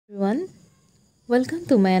Everyone, welcome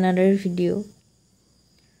to my another video.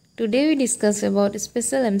 Today we discuss about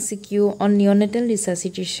special MCQ on neonatal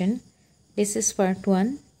resuscitation. This is part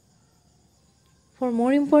 1. For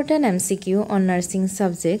more important MCQ on nursing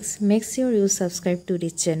subjects, make sure you subscribe to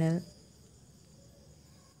this channel.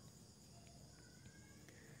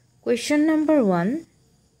 Question number 1.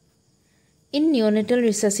 In neonatal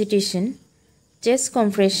resuscitation, chest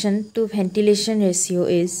compression to ventilation ratio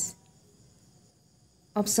is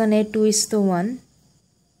option A 2:1,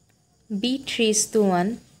 B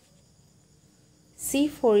 3:1, C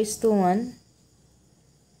 4:1,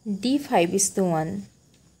 D 5:1.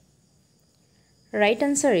 Right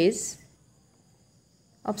answer is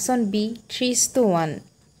option B 3:1.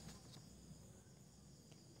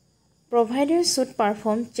 Provider should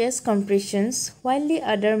perform chest compressions while the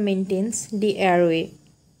other maintains the airway.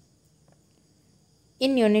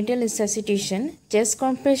 In neonatal resuscitation, chest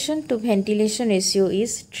compression to ventilation ratio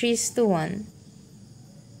is 3:1.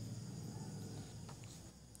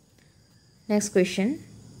 Next question.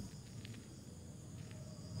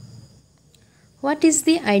 What is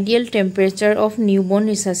the ideal temperature of newborn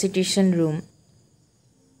resuscitation room?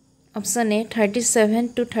 Option A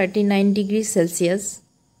 37 to 39 degrees Celsius,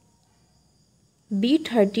 B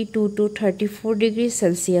 32 to 34 degrees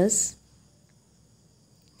Celsius,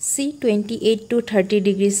 C 28 to 30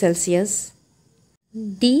 degrees Celsius,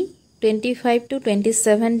 D 25 to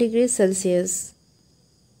 27 degrees Celsius.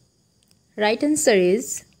 Right answer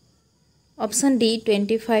is option D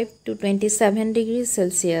 25 to 27 degrees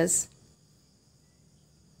Celsius.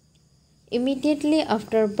 Immediately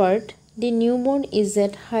after birth, the newborn is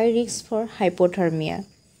at high risk for hypothermia.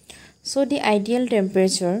 So the ideal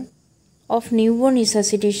temperature of newborn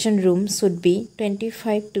resuscitation room should be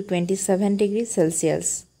 25 to 27 degrees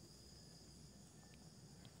Celsius.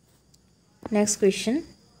 Next question.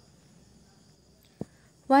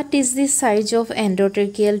 What is the size of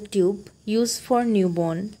endotracheal tube used for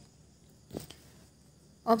newborn?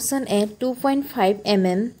 Option A 2.5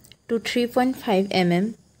 mm to 3.5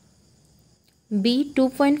 mm, B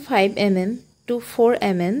 2.5 mm to 4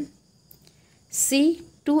 mm, C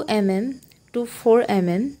 2 mm to 4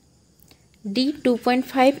 mm, D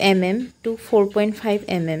 2.5 mm to 4.5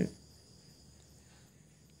 mm.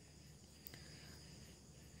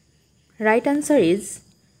 Right answer is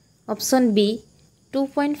option B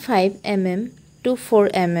 2.5 mm to 4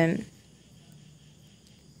 mm.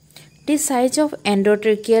 The size of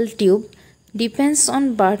endotracheal tube depends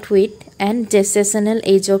on birth weight and gestational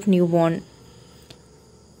age of newborn.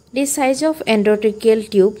 The size of endotracheal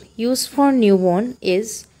tube used for newborn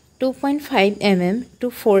is 2.5 mm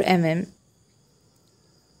to 4 mm.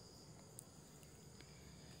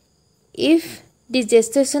 If the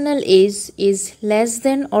gestational age is less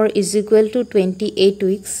than or is equal to 28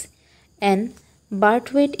 weeks and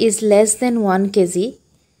birth weight is less than 1 kg,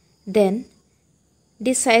 then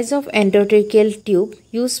the size of endotracheal tube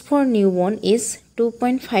used for newborn is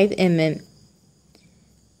 2.5 mm.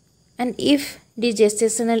 And if the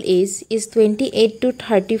gestational age is 28 to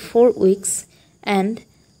 34 weeks and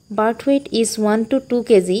birth weight is 1 to 2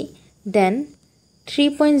 kg, then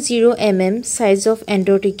 3.0 mm size of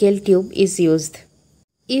endotracheal tube is used.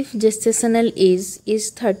 If gestational age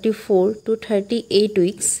is 34 to 38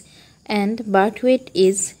 weeks and birth weight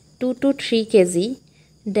is 2 to 3 kg,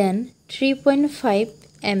 then 3.5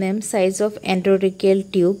 mm size of endotracheal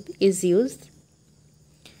tube is used.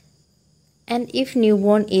 And if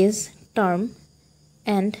newborn is term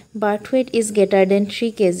and birth weight is greater than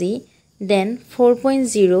 3 kg, then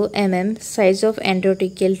 4.0 mm size of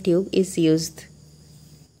endotracheal tube is used.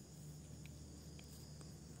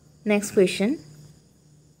 Next question.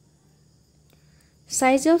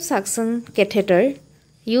 Size of suction catheter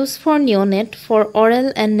used for neonate for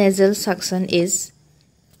oral and nasal suction is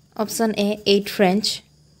option A 8 French,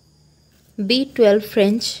 B 12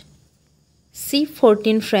 French, C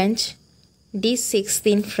 14 French, D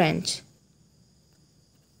 16 French.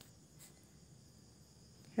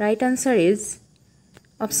 Right answer is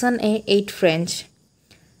option A 8 French.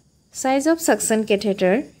 Size of suction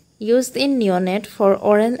catheter used in neonate for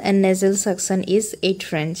oral and nasal suction is 8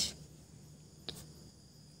 French.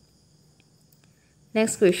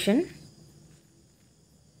 Next question.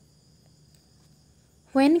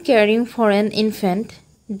 When caring for an infant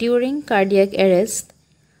during cardiac arrest,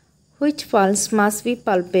 which pulse must be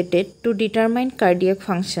palpated to determine cardiac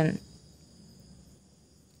function?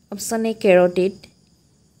 Option A carotid,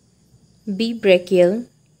 B brachial,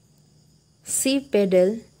 C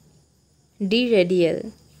pedal, D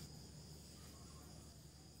radial.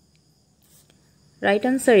 Right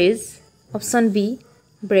answer is option B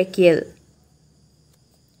brachial.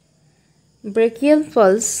 Brachial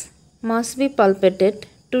pulse must be palpated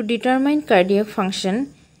to determine cardiac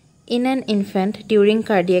function in an infant during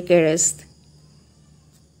cardiac arrest.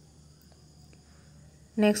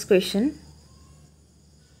 Next question.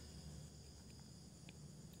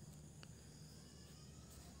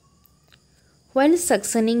 While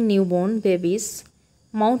suctioning newborn babies,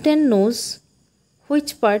 mouth and nose,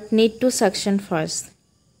 which part need to suction first?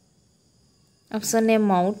 Option A,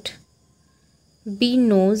 mouth. B,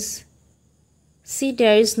 nose. C,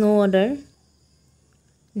 there is no other.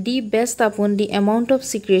 D, based upon the amount of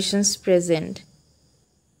secretions present.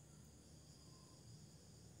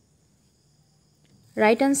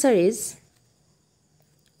 Right answer is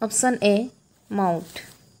option A, mouth.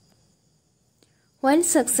 While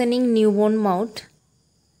suctioning newborn, mouth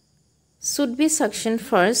should be suctioned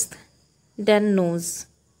first, then nose.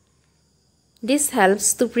 This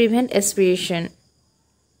helps to prevent aspiration.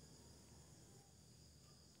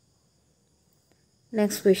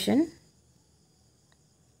 Next question.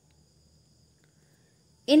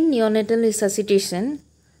 In neonatal resuscitation,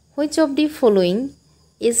 which of the following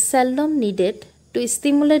is seldom needed to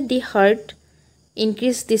stimulate the heart,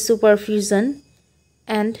 increase tissue perfusion,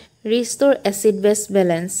 and restore acid-base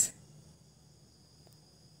balance?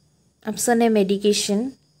 Option A,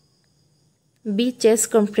 medication. B,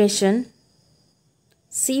 chest compression.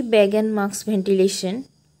 C, bag and mask ventilation.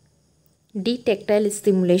 D, tactile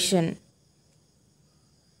stimulation.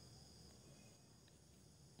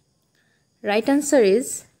 Right answer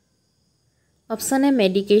is option A,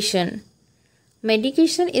 medication.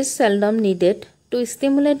 Medication is seldom needed to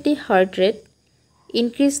stimulate the heart rate,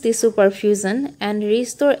 increase tissue perfusion, and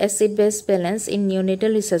restore acid-base balance in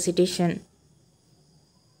neonatal resuscitation.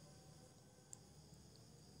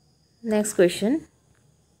 Next question.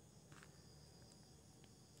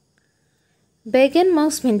 Bag and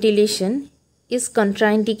mask ventilation is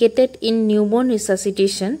contraindicated in newborn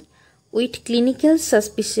resuscitation with clinical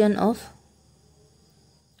suspicion of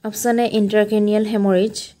option A, intracranial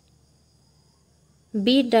hemorrhage.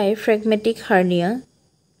 B, diaphragmatic hernia.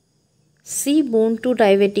 C, bone to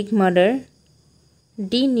diabetic mother.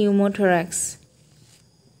 D, pneumothorax.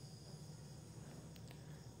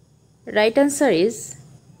 Right answer is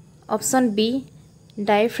option B,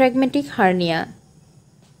 diaphragmatic hernia.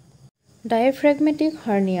 Diaphragmatic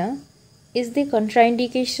hernia is the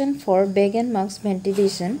contraindication for bag and mask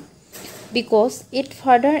ventilation because it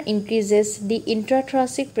further increases the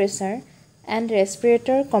intrathoracic pressure and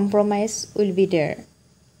respirator compromise will be there.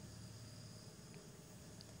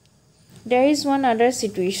 There is one other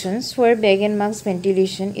situations where bag and mask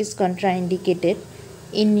ventilation is contraindicated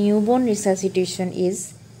in newborn resuscitation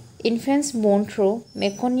is infants born through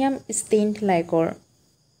meconium stained liquor.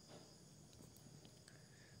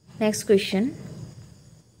 Next question.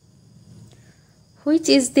 Which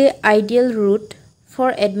is the ideal route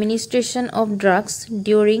for administration of drugs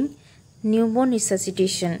during newborn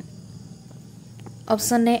resuscitation?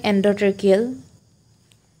 Option A, endotracheal.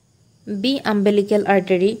 B, umbilical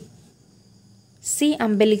artery. C,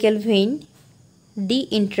 umbilical vein. D,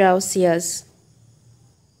 intraosseous.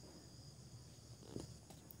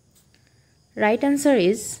 Right answer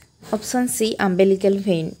is option C, umbilical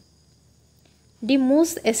vein. The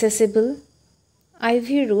most accessible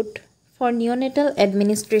IV route for neonatal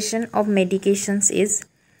administration of medications is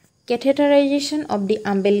catheterization of the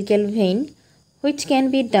umbilical vein, which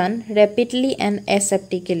can be done rapidly and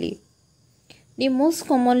aseptically. The most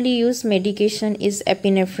commonly used medication is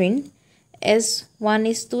epinephrine as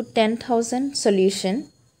 1:10,000 solution.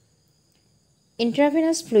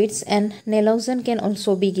 Intravenous fluids and naloxone can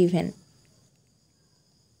also be given.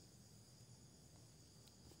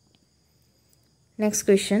 Next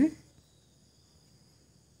question.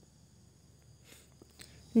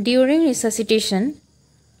 During resuscitation,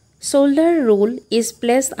 shoulder roll is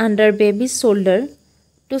placed under baby's shoulder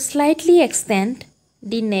to slightly extend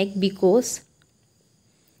the neck because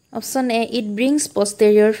option A, it brings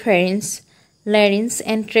posterior pharynx, larynx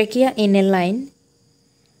and trachea in a line.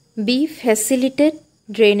 B, facilitate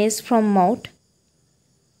drainage from mouth.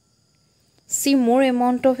 C, more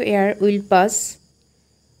amount of air will pass.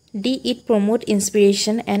 D, it promote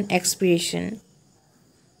inspiration and expiration.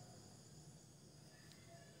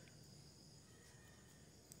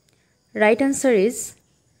 Right answer is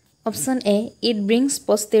option A, it brings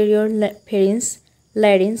posterior pharynx,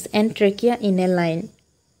 larynx and trachea in a line.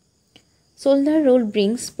 Shoulder roll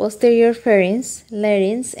brings posterior pharynx,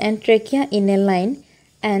 larynx and trachea in a line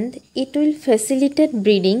and it will facilitate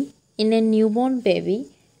breathing in a newborn baby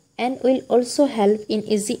and will also help in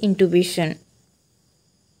easy intubation.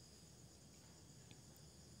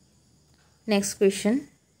 Next question.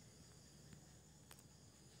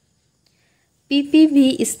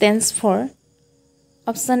 PPV stands for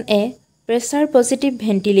option A, pressure positive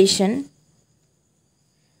ventilation,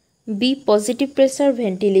 B, positive pressure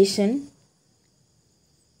ventilation,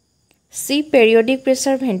 C, periodic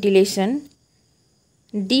pressure ventilation,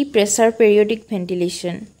 D, pressure periodic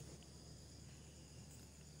ventilation.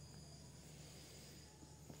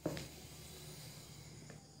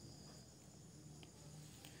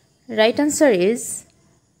 Right answer is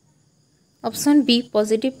option B,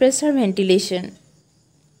 positive pressure ventilation.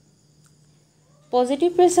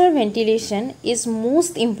 Positive pressure ventilation is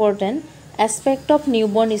most important aspect of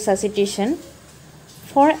newborn resuscitation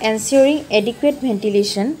for ensuring adequate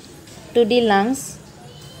ventilation to the lungs,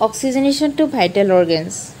 oxygenation to vital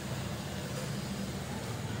organs.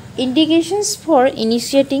 Indications for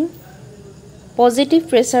initiating positive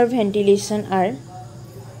pressure ventilation are: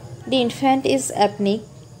 the infant is apneic,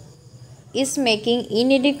 is making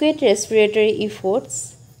inadequate respiratory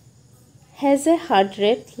efforts, has a heart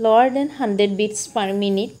rate lower than 100 beats per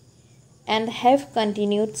minute, and have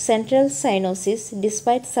continued central cyanosis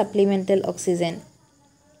despite supplemental oxygen.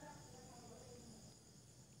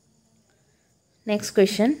 Next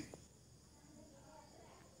question.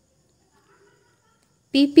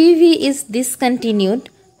 PPV is discontinued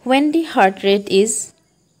when the heart rate is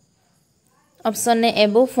option A,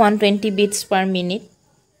 above 120 beats per minute,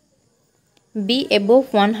 B,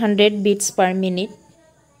 above 100 beats per minute,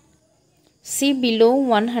 C, below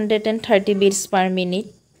 130 beats per minute,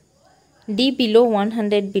 D, below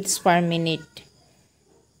 100 beats per minute.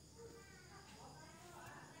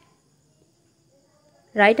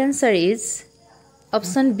 Right answer is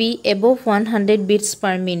option B, above 100 beats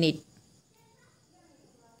per minute.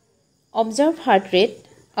 Observe heart rate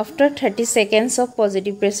after 30 seconds of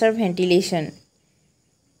positive pressure ventilation.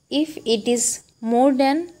 If it is more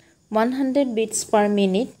than 100 beats per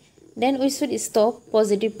minute, then we should stop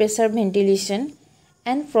positive pressure ventilation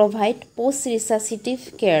and provide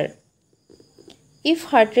post-resuscitative care. If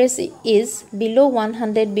heart rate is below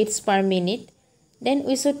 100 beats per minute, then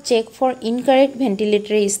we should check for incorrect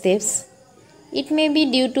ventilatory steps. It may be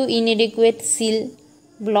due to inadequate seal,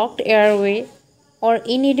 blocked airway, or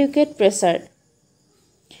inadequate pressure.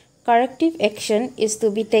 Corrective action is to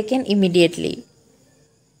be taken immediately.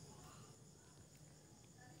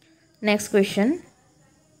 Next question.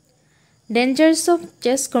 Dangers of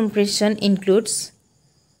chest compression includes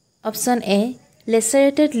option A,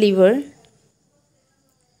 lacerated liver,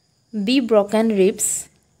 B, broken ribs,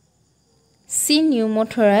 C,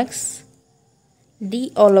 pneumothorax,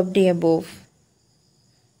 D, all of the above.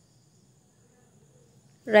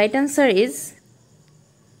 Right answer is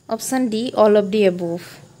option D, all of the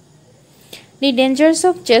above. The dangers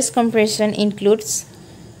of chest compression includes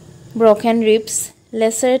broken ribs,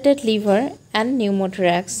 lacerated liver, and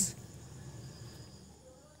pneumothorax.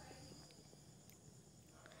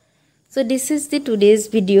 So this is the today's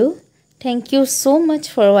video. Thank you so much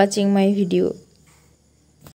for watching my video.